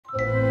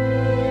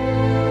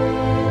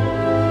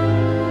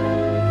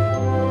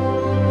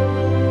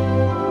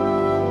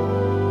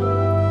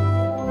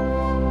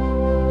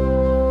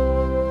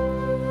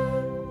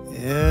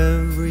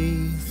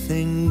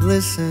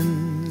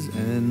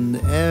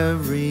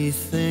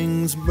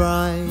everything's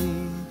bright,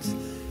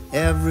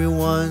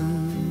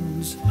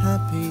 everyone's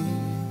happy,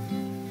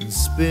 and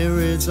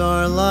spirits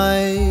are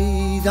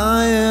light.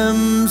 I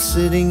am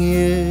sitting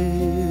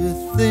here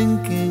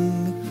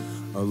thinking,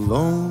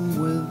 alone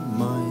with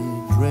my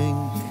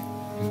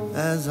drink,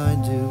 as I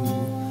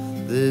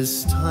do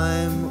this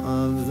time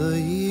of the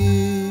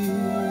year.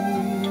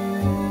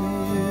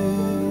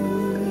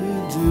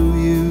 Do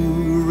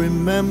you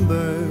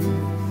remember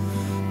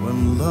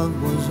when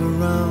love was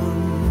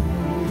around,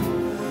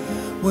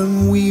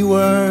 when we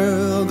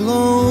were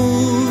aglow,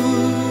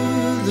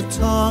 the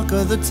talk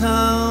of the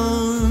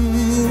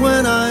town?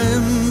 When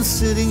I'm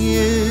sitting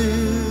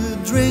here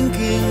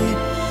drinking,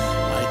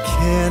 I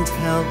can't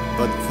help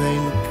but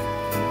think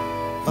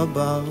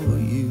about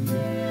you,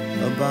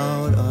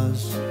 about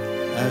us,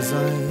 as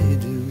I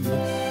do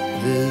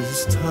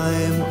this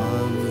time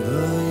of the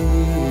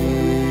year.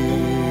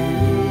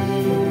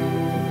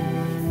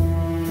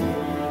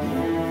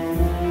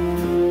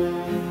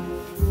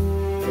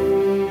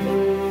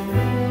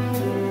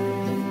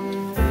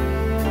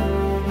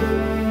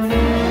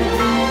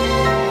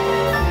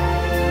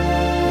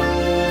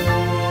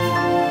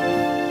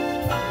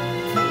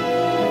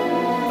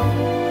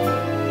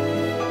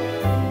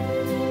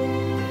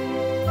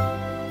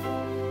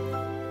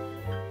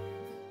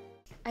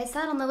 I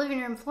sat on the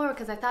living room floor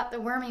because I thought the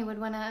wormy would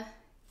want to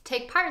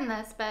take part in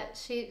this, but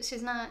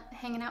she's not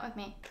hanging out with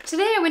me.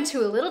 Today I went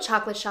to a little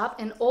chocolate shop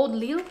in Old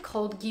Lille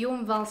called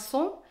Guillaume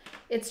Vincent.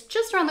 It's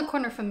just around the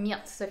corner from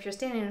Myrthe, so if you're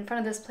standing in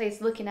front of this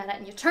place looking at it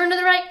and you turn to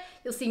the right,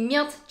 you'll see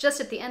Myrthe just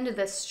at the end of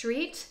the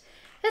street.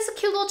 It's a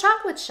cute little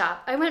chocolate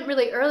shop. I went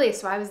really early,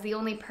 so I was the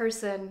only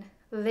person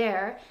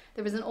there.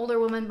 There was an older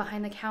woman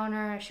behind the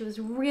counter. She was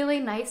really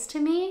nice to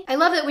me. I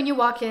love that when you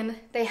walk in,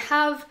 they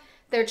have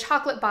their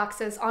chocolate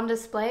boxes on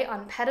display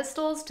on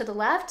pedestals to the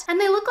left, and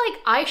they look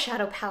like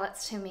eyeshadow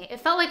palettes to me. It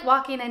felt like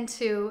walking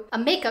into a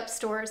makeup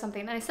store or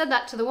something, and I said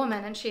that to the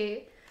woman, and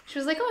she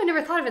was like, oh, I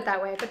never thought of it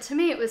that way, but to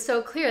me it was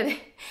so clear.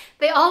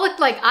 They all looked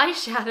like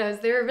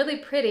eyeshadows. They were really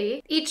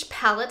pretty. Each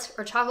palette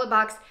or chocolate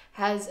box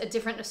has a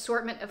different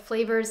assortment of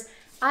flavors.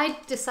 I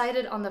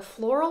decided on the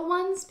floral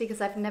ones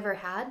because I've never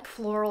had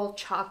floral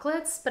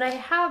chocolates, but I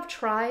have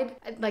tried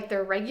like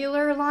their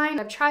regular line.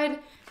 I've tried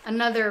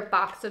another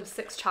box of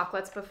 6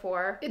 chocolates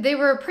before. They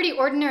were pretty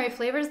ordinary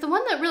flavors. The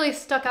one that really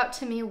stuck out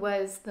to me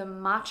was the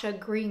matcha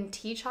green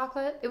tea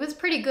chocolate. It was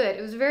pretty good.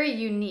 It was very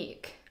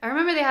unique. I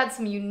remember they had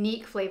some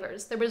unique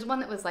flavors. There was one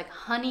that was like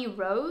honey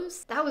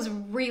rose. That was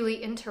really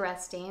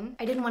interesting.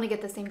 I didn't want to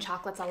get the same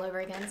chocolates all over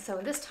again, so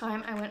this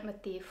time I went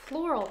with the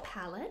floral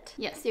palette.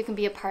 Yes, you can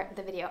be a part of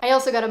the video. I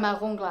also got a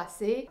marron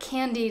glacé,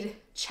 candied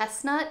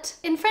chestnut.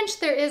 In French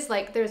there's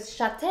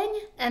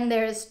châtaigne and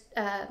there's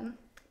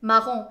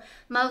marron.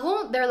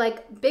 Marron, they're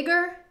like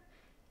bigger,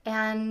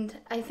 and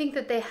I think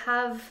that they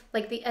have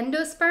like the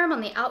endosperm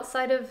on the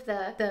outside of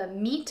the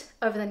meat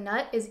of the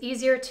nut is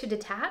easier to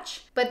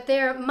detach, but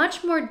they're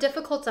much more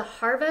difficult to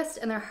harvest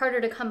and they're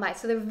harder to come by,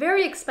 so they're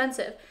very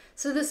expensive.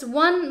 So this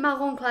one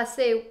marron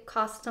glacé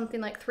costs something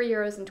like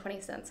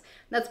 €3.20.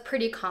 That's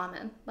pretty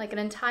common. Like an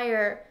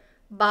entire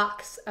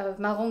box of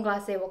marron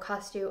glacé will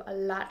cost you a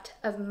lot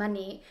of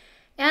money,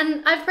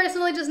 and I've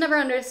personally just never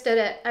understood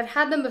it. I've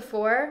had them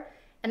before,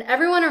 and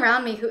everyone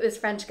around me who is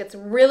French gets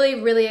really,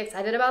 really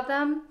excited about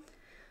them.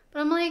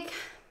 But I'm like,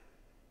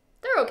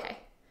 they're okay.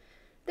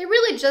 They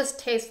really just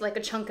taste like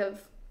a chunk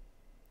of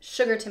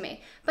sugar to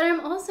me. But I'm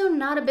also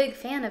not a big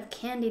fan of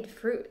candied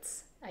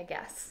fruits, I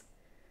guess.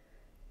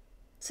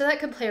 So that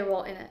could play a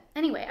role in it.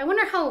 Anyway, I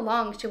wonder how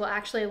long she will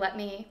actually let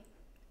me.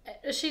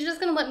 Is she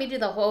just gonna let me do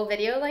the whole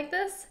video like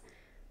this?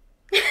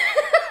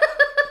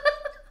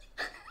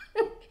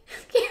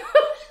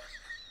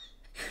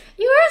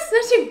 You are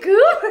such a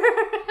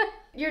goober.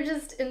 You're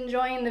just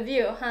enjoying the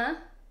view, huh?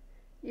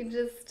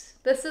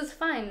 This is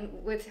fine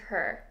with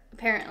her,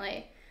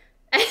 apparently.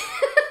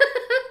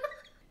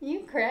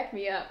 You crack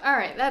me up. All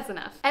right, that's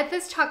enough. At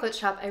this chocolate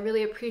shop, I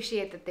really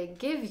appreciate that they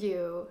give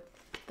you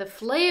the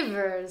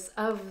flavors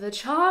of the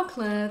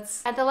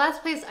chocolates. At the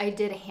last place, I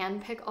did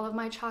handpick all of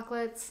my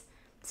chocolates,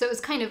 so it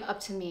was kind of up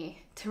to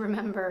me to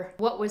remember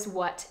what was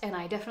what, and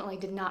I definitely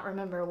did not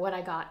remember what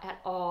I got at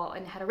all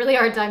and had a really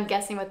hard time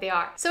guessing what they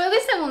are. So at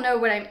least I will know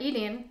what I'm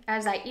eating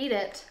as I eat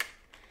it.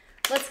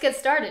 Let's get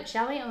started,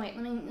 shall we? Oh wait,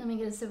 let me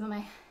get a sip of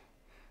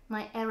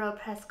my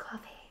AeroPress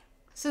coffee.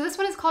 So this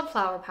one is called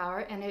Flower Power,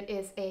 and it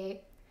is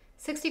a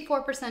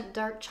 64%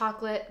 dark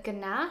chocolate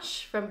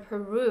ganache from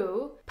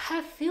Peru,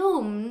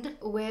 perfumed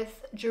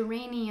with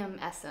geranium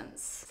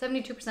essence.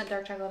 72%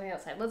 dark chocolate on the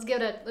outside. Let's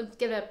give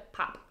it a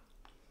pop.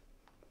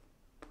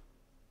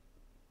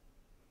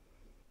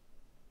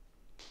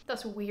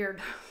 That's weird.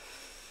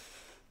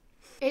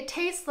 It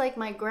tastes like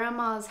my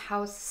grandma's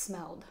house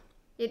smelled.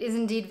 It is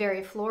indeed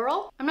very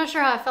floral. I'm not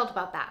sure how I felt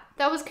about that.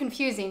 That was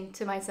confusing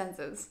to my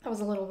senses. That was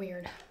a little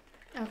weird.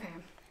 Okay.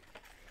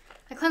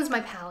 I cleansed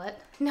my palate.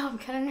 Now I'm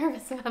kind of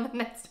nervous about the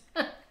next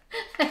one.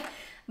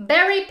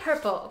 Berry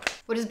Purple.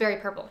 which is berry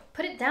purple.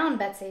 Put it down,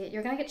 Betsy.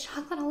 You're gonna get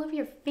chocolate all over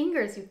your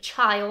fingers, you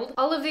child.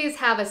 All of these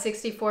have a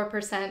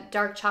 64%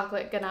 dark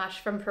chocolate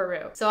ganache from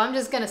Peru. So I'm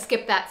just gonna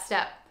skip that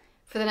step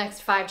for the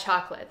next 5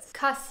 chocolates.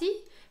 Cassis,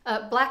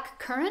 black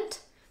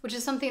currant, which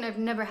is something I've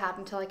never had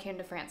until I came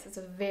to France. It's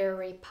a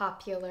very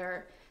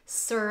popular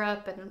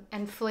syrup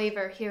and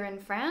flavor here in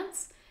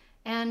France.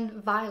 And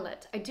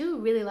violet. I do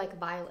really like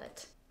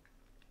violet.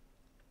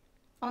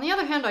 On the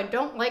other hand, I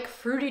don't like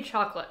fruity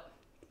chocolate.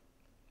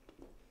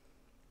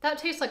 That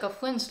tastes like a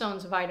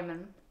Flintstones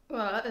vitamin.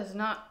 Well, that is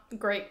not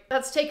great.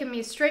 That's taken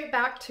me straight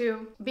back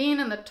to being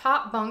in the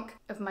top bunk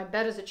of my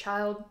bed as a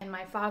child and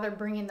my father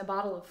bringing the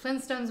bottle of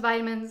Flintstones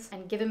vitamins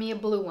and giving me a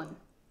blue one.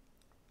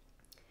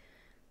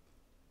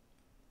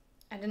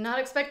 I did not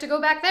expect to go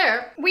back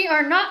there. We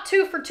are not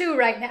 2 for 2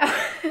 right now.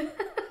 I'm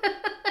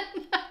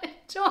not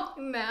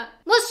enjoying that.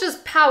 Let's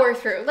just power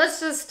through.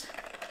 Let's just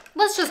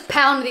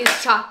pound these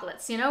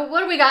chocolates, you know? What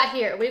do we got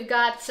here? We've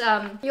got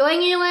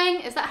ylang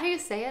ylang. Is that how you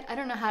say it? I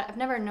don't know how. I've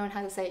never known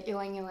how to say it.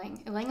 Ylang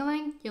ylang. Ylang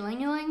ylang?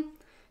 Ylang ylang?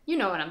 You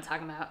know what I'm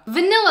talking about.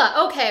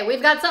 Vanilla. Okay,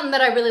 we've got something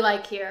that I really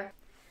like here.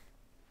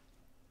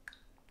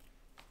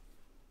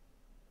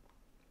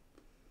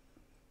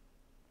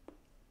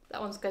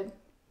 That one's good.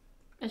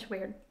 It's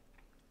weird.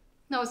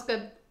 No, it's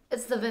good.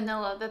 It's the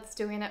vanilla that's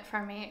doing it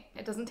for me.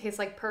 It doesn't taste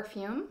like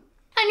perfume.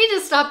 I need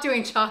to stop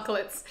doing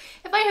chocolates.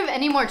 If I have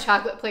any more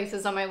chocolate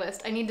places on my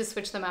list, I need to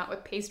switch them out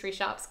with pastry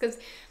shops because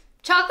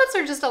chocolates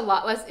are just a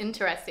lot less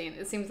interesting,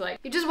 it seems like.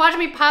 You just watch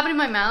me pop it in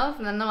my mouth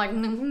and then they're like,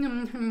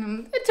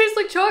 it tastes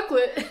like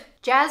chocolate.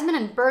 Jasmine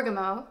and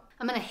bergamot.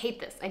 I'm gonna hate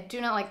this. I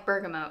do not like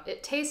bergamot.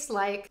 It tastes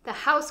like the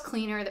house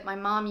cleaner that my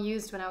mom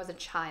used when I was a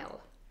child.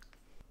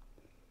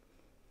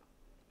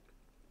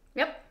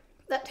 Yep.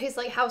 That tastes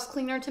like house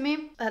cleaner to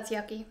me. That's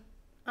yucky.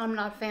 I'm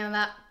not a fan of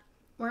that.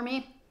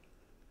 Wormy.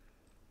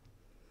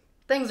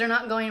 Things are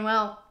not going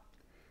well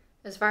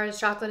as far as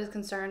chocolate is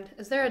concerned.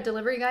 Is there a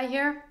delivery guy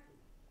here?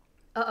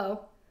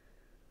 Uh-oh.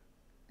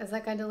 Is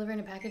that guy delivering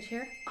a package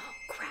here? Oh,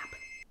 crap.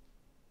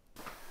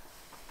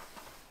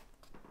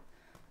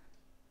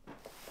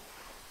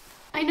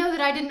 I know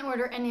that I didn't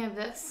order any of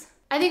this.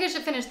 I think I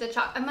should finish the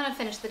I'm gonna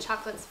finish the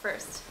chocolates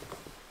first.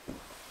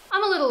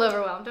 I'm a little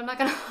overwhelmed, I'm not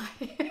gonna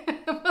lie.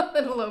 I'm a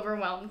little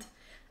overwhelmed.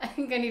 I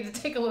think I need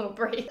to take a little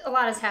break. A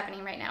lot is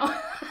happening right now.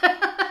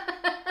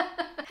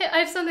 I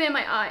have something in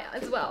my eye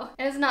as well,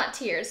 and it's not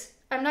tears.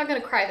 I'm not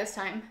gonna cry this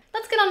time.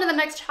 Let's get on to the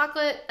next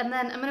chocolate, and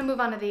then I'm gonna move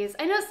on to these.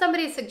 I know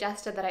somebody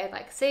suggested that I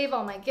like save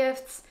all my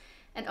gifts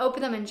and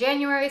open them in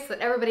January so that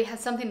everybody has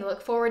something to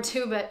look forward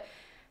to, but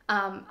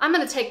I'm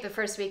gonna take the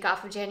first week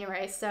off of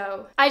January,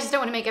 so I just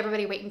don't wanna make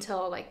everybody wait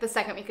until like the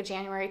second week of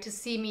January to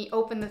see me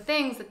open the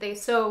things that they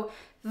so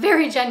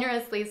very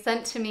generously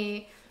sent to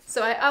me.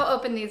 So I'll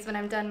open these when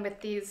I'm done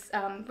with these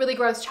really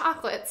gross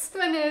chocolates.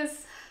 This one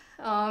is,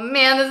 oh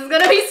man, this is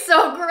gonna be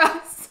so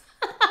gross.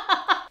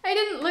 I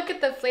didn't look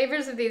at the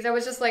flavors of these. I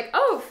was just like,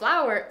 oh,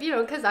 flour, you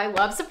know, because I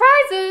love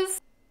surprises.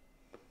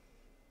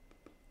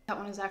 That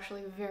one is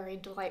actually very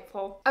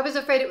delightful. I was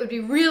afraid it would be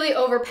really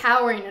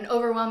overpowering and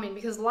overwhelming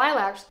because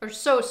lilacs are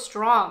so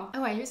strong.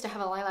 Oh, I used to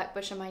have a lilac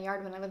bush in my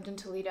yard when I lived in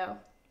Toledo.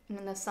 And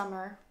in the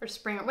summer or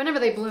spring or whenever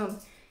they bloom,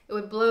 it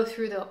would blow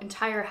through the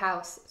entire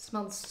house. It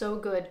smelled so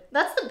good.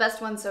 That's the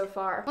best one so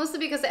far. Mostly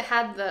because it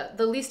had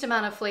the least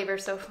amount of flavor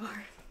so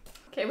far.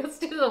 Okay, let's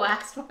do the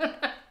last one.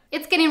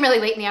 It's getting really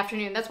late in the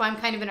afternoon. That's why I'm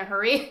kind of in a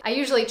hurry. I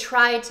usually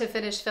try to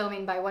finish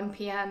filming by 1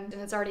 p.m. and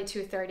it's already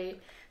 2:30.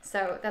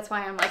 So that's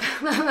why I'm like,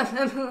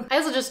 I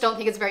also just don't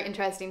think it's very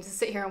interesting to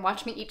sit here and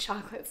watch me eat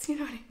chocolates. You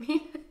know what I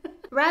mean?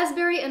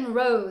 Raspberry and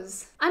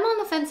rose. I'm on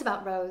the fence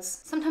about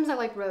rose. Sometimes I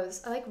like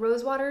rose. I like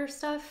rose water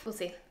stuff. We'll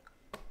see.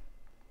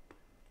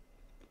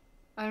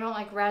 I don't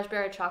like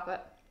raspberry chocolate.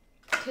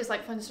 Tastes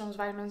like Flintstones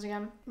vitamins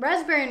again.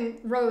 Raspberry and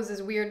rose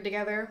is weird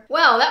together.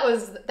 Well, that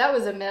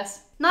was a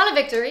miss. Not a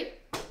victory.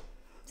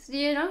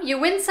 You know, you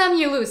win some,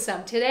 you lose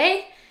some.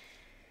 Today,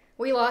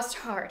 we lost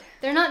hard.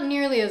 They're not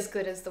nearly as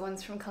good as the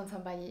ones from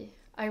Canton-Bailly.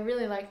 I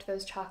really liked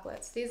those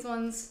chocolates. These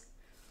ones,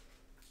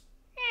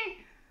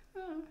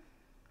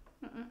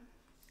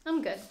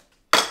 I'm good.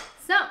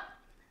 So,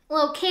 a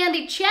little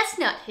candy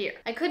chestnut here.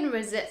 I couldn't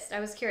resist. I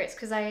was curious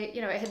because it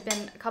had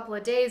been a couple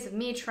of days of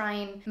me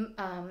trying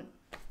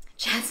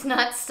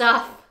chestnut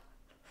stuff.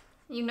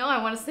 You know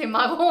I want to say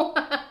muggle.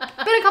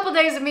 Been a couple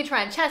days of me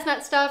trying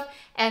chestnut stuff,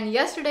 and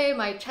yesterday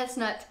my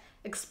chestnut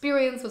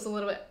experience was a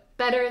little bit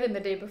better than the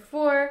day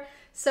before.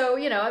 So,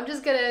 you know, I'm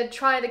just gonna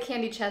try the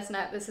candy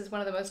chestnut. This is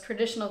one of the most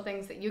traditional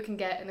things that you can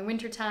get in the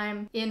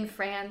wintertime in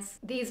France.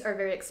 These are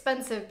very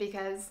expensive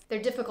because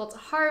they're difficult to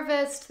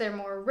harvest, they're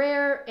more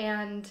rare,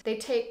 and they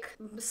take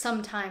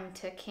some time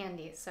to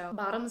candy. So,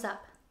 bottoms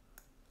up.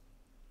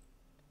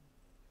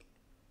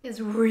 Is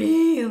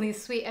really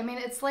sweet. I mean,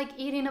 it's like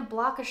eating a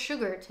block of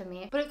sugar to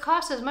me, but it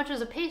costs as much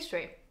as a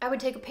pastry. I would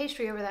take a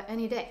pastry over that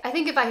any day. I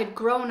think if I had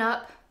grown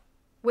up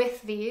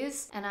with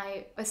these, and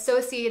I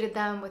associated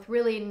them with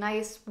really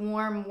nice,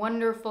 warm,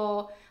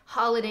 wonderful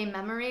holiday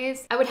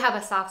memories, I would have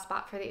a soft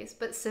spot for these.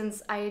 But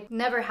since I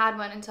never had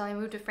one until I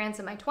moved to France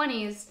in my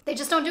 20s, they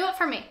just don't do it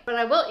for me. But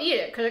I will eat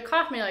it because it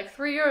cost me like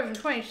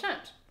 €3.20.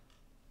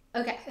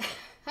 Okay,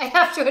 I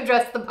have to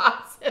address the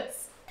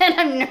boxes, and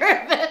I'm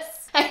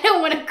nervous. I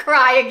don't want to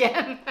cry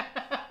again.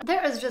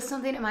 There is just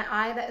something in my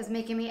eye that is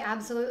making me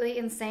absolutely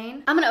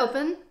insane. I'm gonna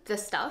open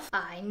this stuff.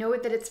 I know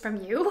that it's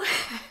from you,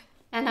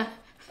 and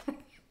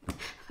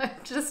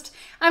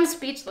I'm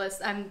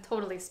speechless. I'm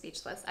totally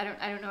speechless. I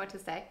don't know what to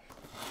say.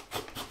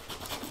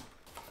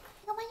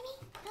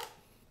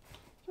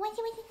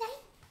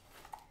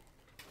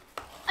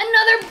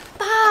 Another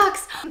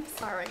box! I'm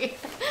sorry.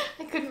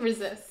 I couldn't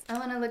resist. I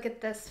want to look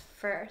at this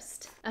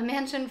first. A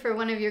mansion for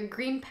one of your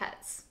green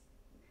pets.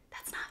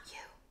 That's not you.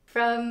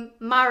 From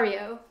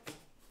Mario.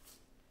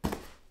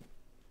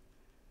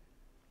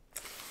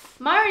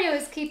 Mario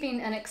is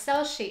keeping an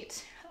Excel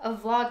sheet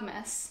of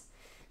Vlogmas,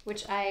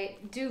 which I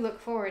do look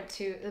forward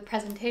to the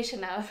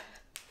presentation of.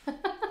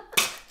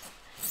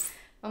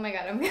 Oh my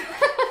god,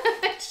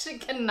 she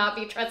cannot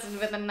be trusted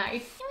with a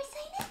knife. Can we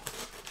sign it?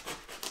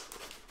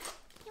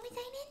 Can we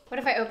sign it? What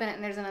if I open it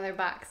and there's another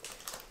box?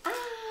 Ah,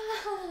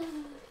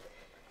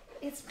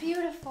 it's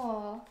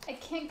beautiful. I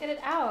can't get it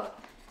out.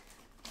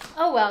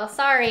 Oh well,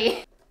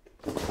 sorry.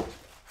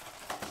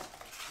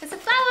 It's a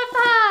flower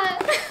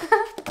pot.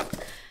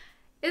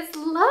 It's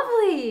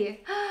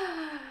lovely.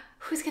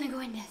 Who's gonna go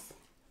in this?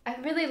 I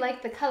really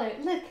like the color.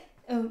 Look.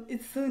 Oh,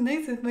 it's so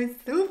nice with my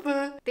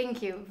sofa.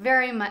 Thank you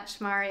very much,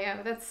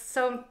 Mario. That's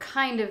so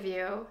kind of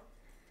you.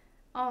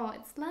 Oh,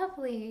 it's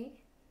lovely.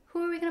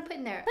 Who are we gonna put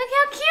in there? Look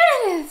how cute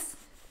it is.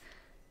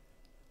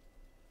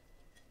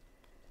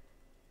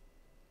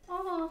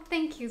 Oh,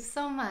 thank you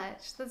so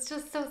much. That's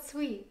just so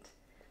sweet.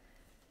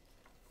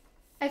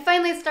 I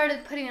finally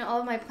started putting all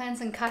of my plants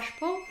in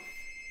cachepot.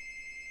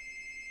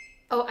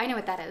 Oh, I know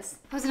what that is.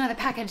 It was another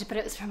package, but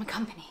it was from a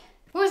company.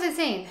 What was I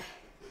saying?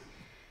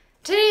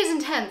 Today is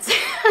intense.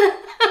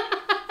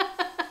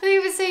 I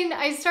was saying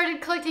I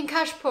started collecting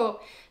cachepot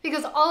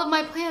because all of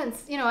my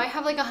plants, you know, I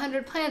have like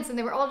 100 plants and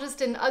they were all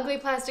just in ugly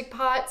plastic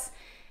pots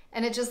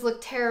and it just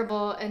looked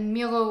terrible. And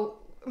Miro,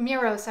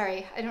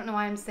 sorry, I don't know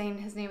why I'm saying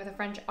his name with a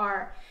French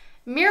R.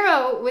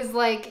 Miro was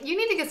like, you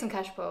need to get some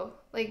cachepot.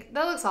 Like,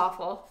 that looks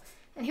awful.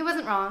 And he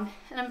wasn't wrong.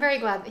 And I'm very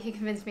glad that he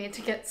convinced me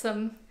to get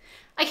some,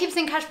 I keep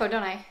saying cachepot,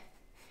 don't I?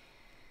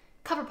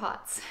 Cover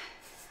pots.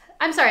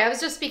 I'm sorry, I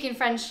was just speaking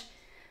French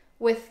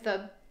with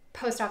the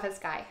post office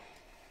guy.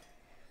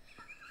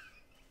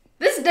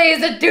 This day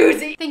is a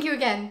doozy! Thank you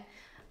again,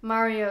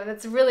 Mario.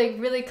 That's really,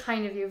 really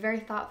kind of you. Very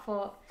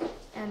thoughtful,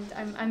 and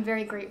I'm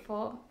very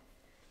grateful.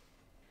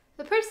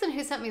 The person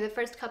who sent me the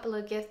first couple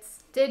of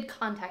gifts did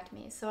contact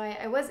me, so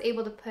I was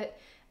able to put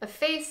a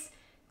face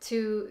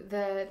to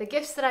the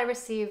gifts that I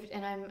received,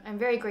 and I'm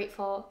very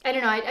grateful. I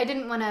don't know, I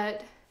didn't want to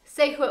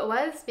say who it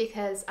was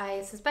because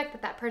I suspect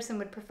that that person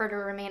would prefer to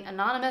remain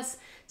anonymous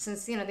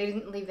since, you know, they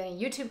didn't leave any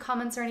YouTube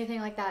comments or anything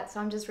like that,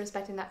 so I'm just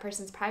respecting that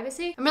person's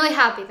privacy. I'm really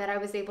happy that I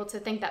was able to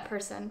thank that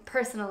person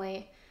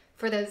personally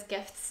for those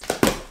gifts.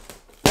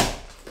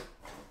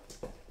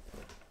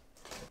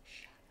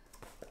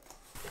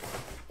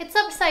 It's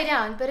upside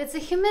down, but it's a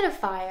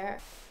humidifier.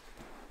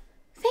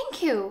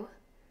 Thank you.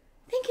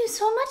 Thank you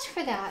so much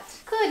for that.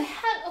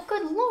 Oh,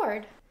 good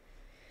Lord.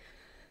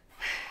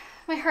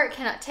 My heart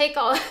cannot take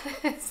all of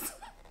this.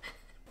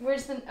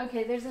 Where's the,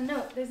 okay, there's a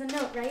note,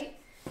 right?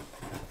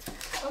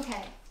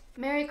 Okay.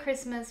 Merry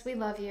Christmas, we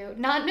love you.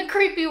 Not in a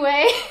creepy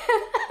way.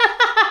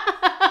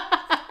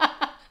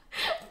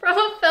 From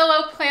a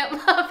fellow plant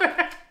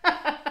lover.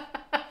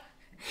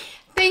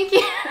 Thank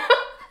you.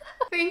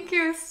 Thank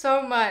you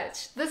so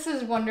much. This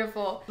is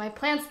wonderful. My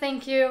plants,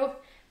 thank you.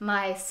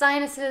 My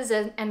sinuses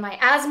and my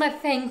asthma,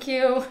 thank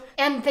you.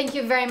 And thank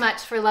you very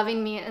much for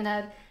loving me in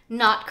a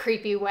not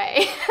creepy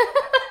way.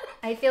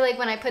 I feel like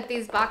when I put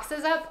these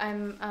boxes up,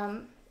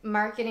 I'm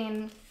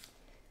marketing.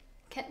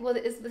 Well,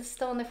 is this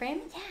still in the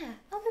frame? Yeah.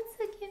 Oh, that's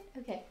so cute.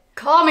 Okay.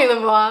 Call me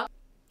Levois.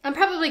 I'm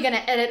probably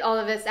gonna edit all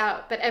of this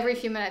out, but every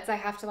few minutes I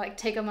have to like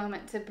take a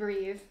moment to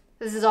breathe.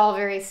 This is all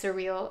very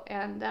surreal,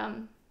 and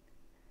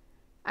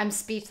I'm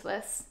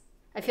speechless.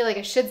 I feel like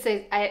I should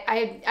say,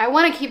 I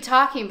want to keep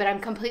talking, but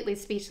I'm completely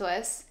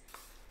speechless.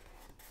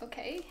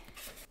 Okay.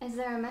 Is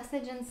there a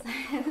message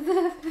inside?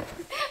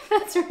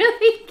 That's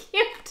really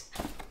cute.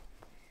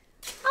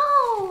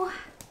 Oh!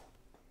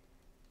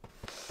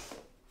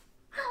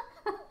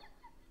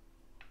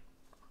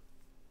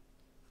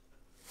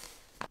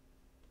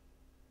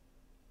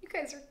 You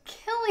guys are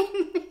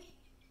killing me.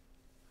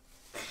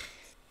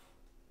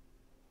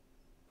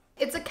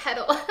 It's a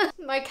kettle.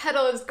 My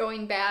kettle is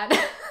going bad.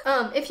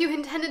 If you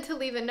intended to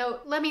leave a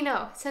note, let me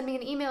know. Send me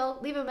an email,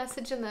 leave a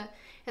message in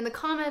the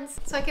comments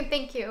so I can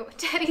thank you.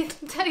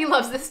 Teddy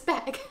loves this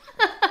bag.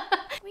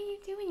 What are you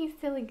doing, you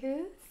silly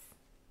goose?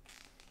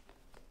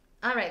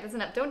 All right, that's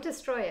enough. Don't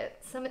destroy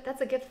it.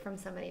 That's a gift from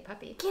somebody,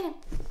 puppy. Get him.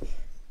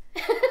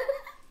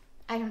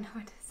 I don't know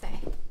what to say.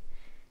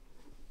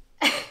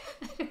 I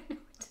don't know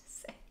what to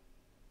say.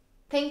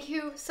 Thank Thank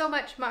you so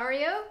much,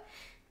 Mario.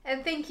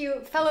 And thank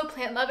you, fellow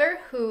plant lover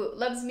who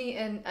loves me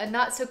in a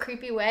not so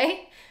creepy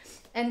way.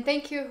 And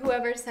thank you,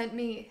 whoever sent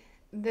me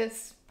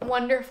this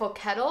wonderful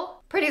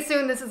kettle. Pretty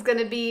soon this is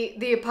gonna be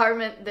the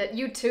apartment that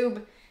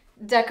YouTube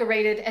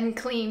decorated and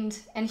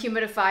cleaned and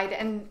humidified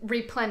and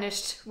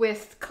replenished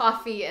with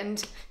coffee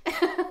and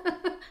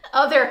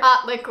other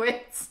hot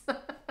liquids.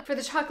 For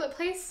the chocolate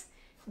place,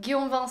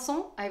 Guillaume,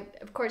 Vincent,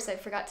 of course I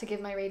forgot to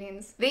give my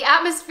ratings. The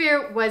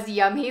atmosphere was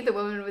yummy, the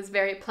woman was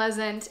very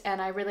pleasant,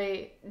 and I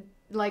really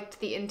liked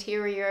the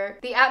interior.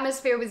 The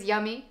atmosphere was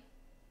yummy,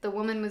 the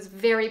woman was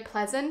very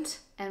pleasant,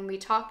 and we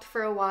talked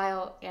for a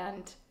while,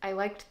 and I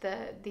liked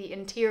the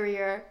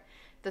interior.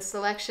 The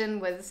selection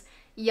was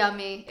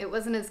yummy. It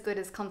wasn't as good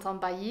as Canton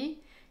Bailly,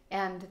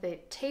 and the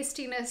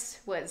tastiness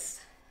was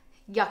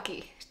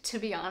yucky, to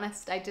be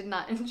honest. I did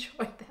not enjoy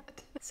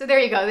that. So there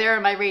you go, there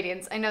are my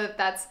ratings. I know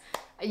that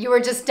you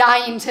were just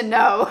dying to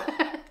know.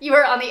 You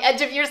were on the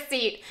edge of your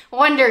seat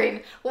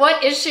wondering,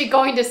 what is she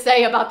going to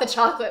say about the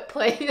chocolate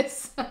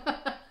place?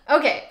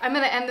 Okay, I'm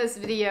gonna end this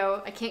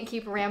video. I can't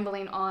keep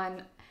rambling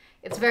on.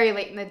 It's very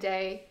late in the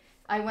day.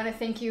 I wanna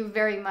thank you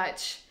very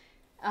much.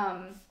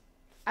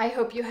 I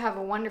hope you have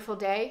a wonderful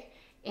day,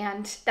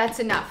 and that's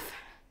enough.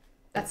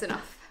 That's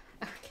enough.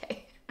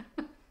 Okay.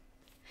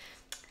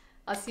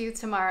 I'll see you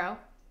tomorrow.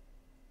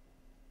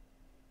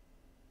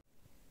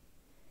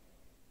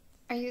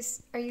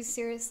 Are you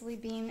seriously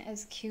being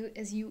as cute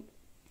as you...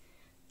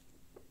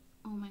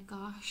 Oh my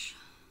gosh.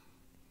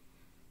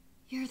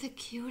 You're the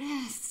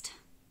cutest.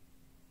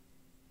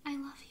 I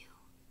love you.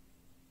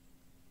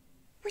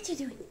 What you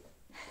doing?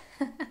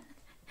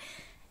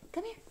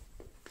 Come here.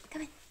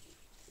 Come in.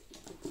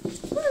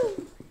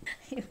 Woo!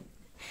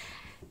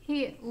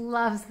 He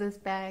loves this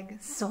bag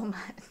so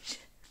much.